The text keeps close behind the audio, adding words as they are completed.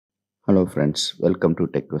Hello friends, welcome to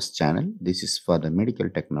TechQuest channel. This is for the medical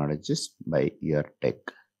technologist by Your Tech.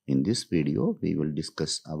 In this video, we will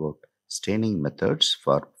discuss about staining methods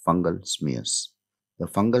for fungal smears. The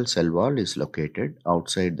fungal cell wall is located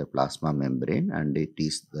outside the plasma membrane and it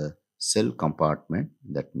is the cell compartment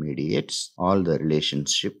that mediates all the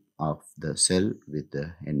relationship of the cell with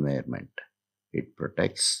the environment. It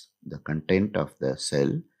protects the content of the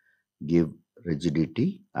cell, give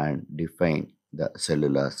rigidity and define the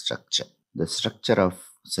cellular structure. The structure of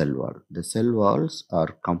cell wall. The cell walls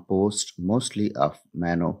are composed mostly of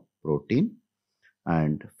monoprotein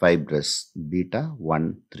and fibrous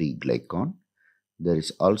beta-1,3 glycan. There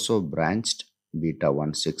is also branched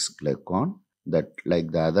beta-1,6 glycan that,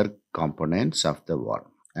 like the other components of the wall.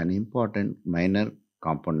 An important minor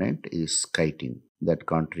component is chitin that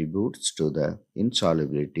contributes to the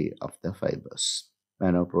insolubility of the fibers.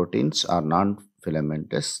 Monoproteins are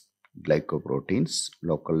non-filamentous glycoproteins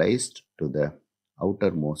localized to the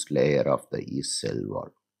outermost layer of the yeast cell wall.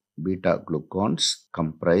 Beta-glucans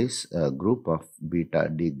comprise a group of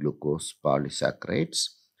beta-D-glucose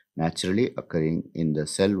polysaccharides naturally occurring in the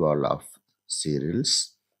cell wall of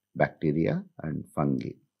cereals, bacteria, and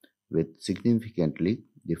fungi, with significantly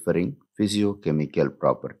differing physiochemical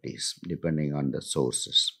properties depending on the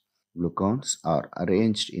sources. Glucans are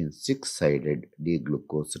arranged in 6-sided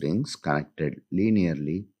D-glucose rings connected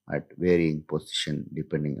linearly at varying position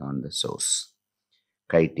depending on the source.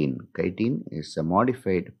 Chitin. Chitin is a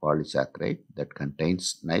modified polysaccharide that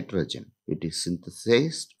contains nitrogen. It is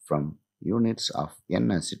synthesized from units of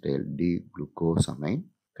N-acetyl D-glucosamine.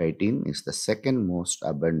 Chitin is the second most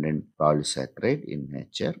abundant polysaccharide in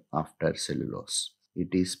nature after cellulose.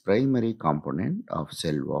 It is primary component of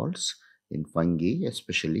cell walls in fungi,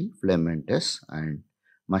 especially filamentous and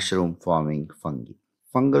mushroom-forming fungi.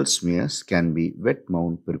 Fungal smears can be wet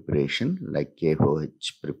mount preparation like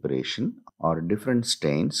KOH preparation or different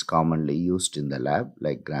stains commonly used in the lab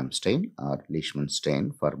like Gram stain or Leishman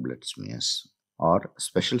stain for blood smears, or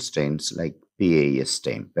special stains like PAS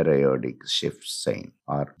stain, periodic shift stain,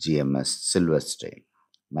 or GMS silver stain.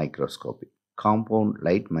 Microscopy. Compound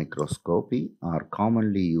light microscopy are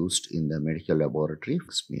commonly used in the medical laboratory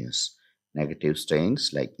for smears. Negative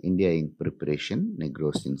stains like India ink preparation,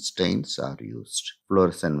 Negrosin stains are used.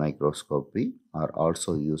 Fluorescent microscopy are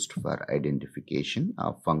also used for identification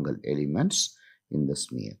of fungal elements in the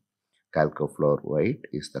smear. Chalcofluor white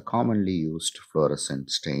is the commonly used fluorescent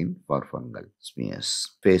stain for fungal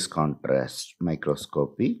smears. Phase contrast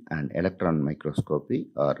microscopy and electron microscopy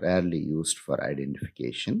are rarely used for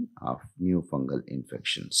identification of new fungal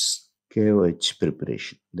infections. KOH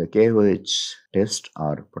preparation. The KOH test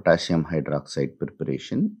or potassium hydroxide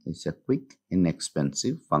preparation is a quick,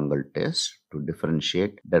 inexpensive fungal test to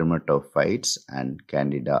differentiate dermatophytes and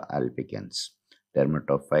Candida albicans.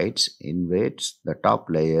 Dermatophytes invades the top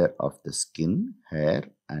layer of the skin, hair,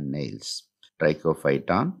 and nails.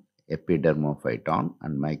 Trichophyton, epidermophyton,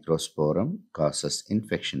 and microsporum causes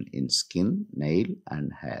infection in skin, nail,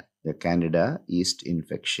 and hair. The Candida yeast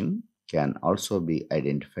infection can also be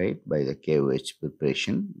identified by the KOH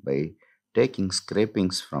preparation by taking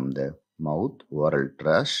scrapings from the mouth, oral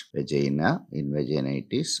thrush, vagina in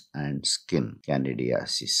vaginitis, and skin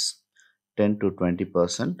candidiasis. 10 to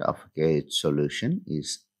 20% of KOH solution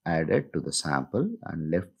is added to the sample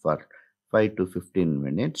and left for 5 to 15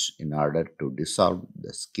 minutes in order to dissolve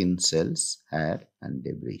the skin cells, hair, and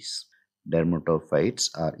debris.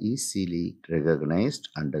 Dermatophytes are easily recognized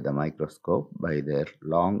under the microscope by their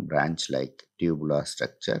long branch-like tubular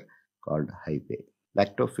structure called hyphae.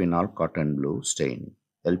 Lactophenol cotton blue staining.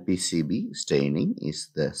 LPCB staining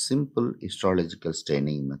is the simple histological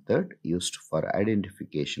staining method used for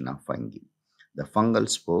identification of fungi. The fungal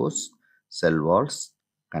spores cell walls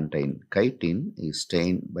contain chitin is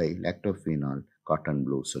stained by lactophenol cotton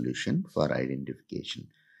blue solution for identification.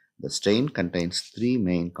 The stain contains 3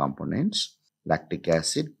 main components. Lactic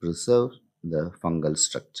acid preserves the fungal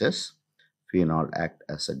structures. Phenol acts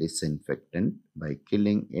as a disinfectant by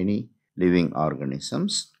killing any living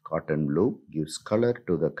organisms. Cotton blue gives color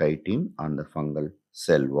to the chitin on the fungal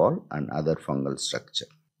cell wall and other fungal structure.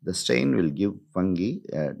 The stain will give fungi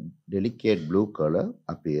a delicate blue color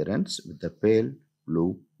appearance with a pale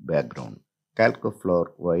blue background. Chalcofluor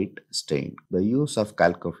white stain. The use of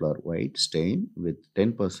chalcofluor white stain with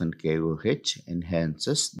 10% KOH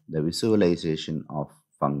enhances the visualization of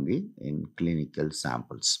fungi in clinical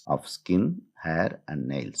samples of skin, hair, and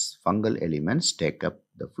nails. Fungal elements take up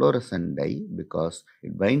the fluorescent dye because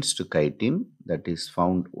it binds to chitin that is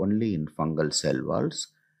found only in fungal cell walls,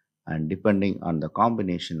 and depending on the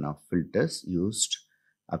combination of filters used,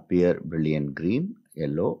 appear brilliant green,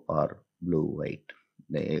 yellow, or blue-white.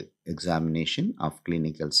 the examination of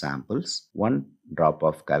clinical samples. One drop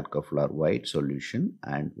of calcofluor white solution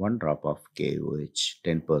and one drop of KOH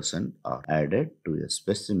 10% are added to a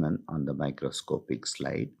specimen on the microscopic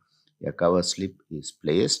slide. A cover slip is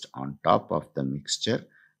placed on top of the mixture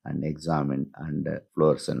and examined under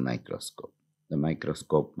fluorescent microscope. The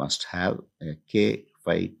microscope must have a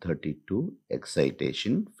K532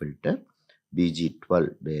 excitation filter,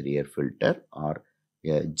 BG12 barrier filter, or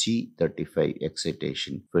a G35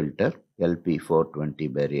 excitation filter,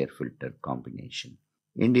 LP420 barrier filter combination.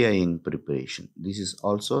 India ink preparation. This is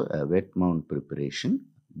also a wet mount preparation,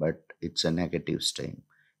 but it's a negative stain.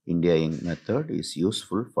 India ink method is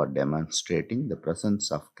useful for demonstrating the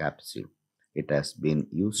presence of capsule. It has been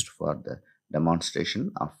used for the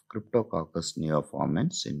demonstration of Cryptococcus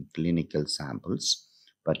neoformans in clinical samples,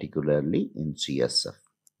 particularly in CSF.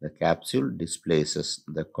 The capsule displaces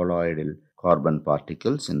the colloidal carbon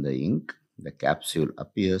particles in the ink. The capsule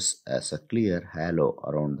appears as a clear halo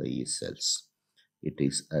around the yeast cells. It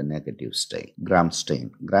is a negative stain. Gram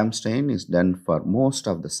stain. Gram stain is done for most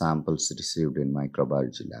of the samples received in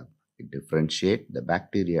microbiology lab. It differentiates the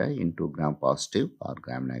bacteria into gram positive or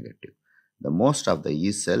gram negative. The most of the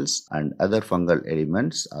yeast cells and other fungal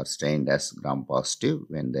elements are stained as gram positive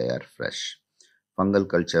when they are fresh. Fungal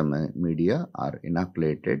culture media are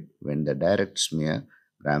inoculated when the direct smear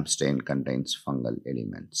gram stain contains fungal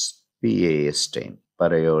elements. PAS stain,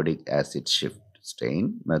 periodic acid shift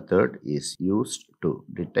stain method, is used to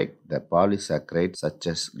detect the polysaccharides such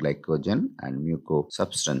as glycogen and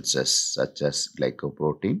mucosubstances such as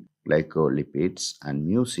glycoprotein, glycolipids, and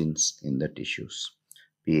mucins in the tissues.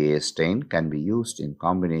 PAS stain can be used in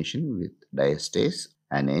combination with diastase,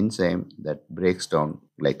 an enzyme that breaks down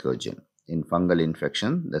glycogen. In fungal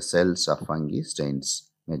infection, the cells of fungi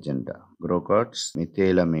stains magenta. Grocard's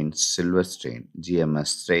methylamine silver stain (GMS)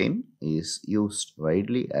 stain is used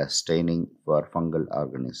widely as staining for fungal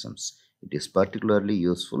organisms. It is particularly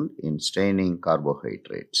useful in staining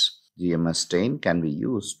carbohydrates. GMS stain can be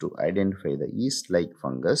used to identify the yeast-like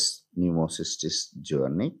fungus Pneumocystis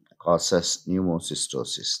guarni causes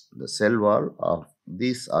pneumocystosis. The cell wall of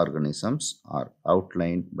these organisms are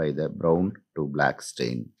outlined by the brown to black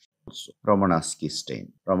stain. Romanowski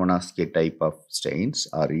stain. Romanowski type of stains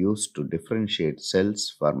are used to differentiate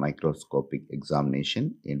cells for microscopic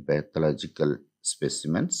examination in pathological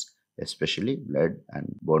specimens, especially blood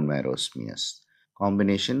and bone marrow smears.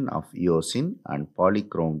 Combination of eosin and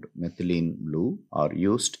polychromed methylene blue are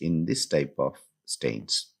used in this type of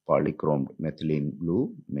stains. Polychromed methylene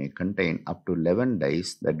blue may contain up to 11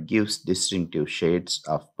 dyes that gives distinctive shades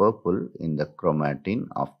of purple in the chromatin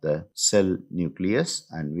of the cell nucleus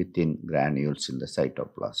and within granules in the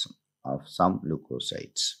cytoplasm of some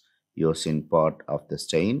leukocytes. Eosin part of the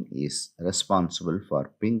stain is responsible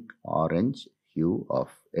for pink-orange hue of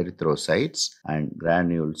erythrocytes and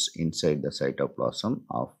granules inside the cytoplasm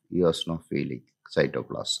of eosinophilic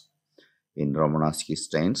cytoplasm. In Romanowski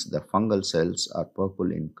stains, the fungal cells are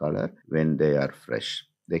purple in color when they are fresh.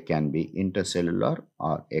 They can be intercellular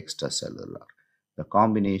or extracellular. The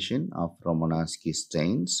combination of Romanowski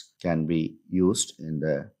stains can be used in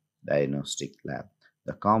the diagnostic lab.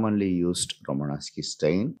 The commonly used Romanowski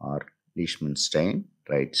stain are Leishman stain,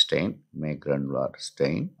 Wright stain, May-Granular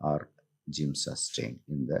stain, or Giemsa stain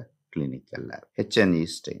in the clinical lab. HNE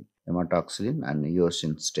stain. Hematoxylin and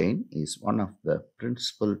eosin stain is one of the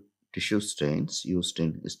principal tissue stains used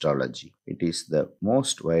in histology. It is the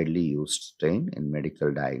most widely used stain in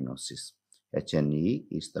medical diagnosis. HNE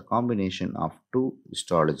is the combination of two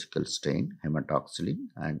histological stains, hematoxylin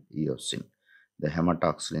and eosin. The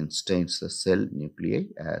hematoxylin stains the cell nuclei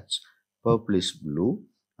as purplish blue,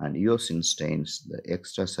 and eosin stains the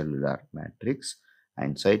extracellular matrix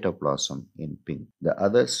and cytoplasm in pink. The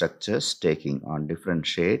other structures taking on different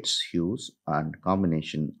shades, hues, and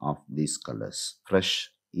combination of these colors. Fresh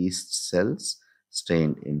yeast cells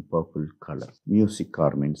stained in purple color.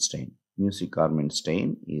 Mucicarmine stain. Mucicarmine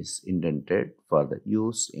stain is intended for the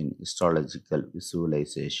use in histological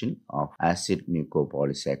visualization of acid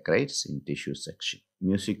mucopolysaccharides in tissue section.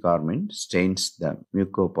 Mucicarmine stains the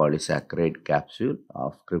mucopolysaccharide capsule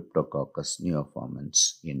of Cryptococcus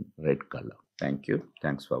neoformans in red color. Thank you.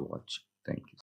 Thanks for watching. Thank you.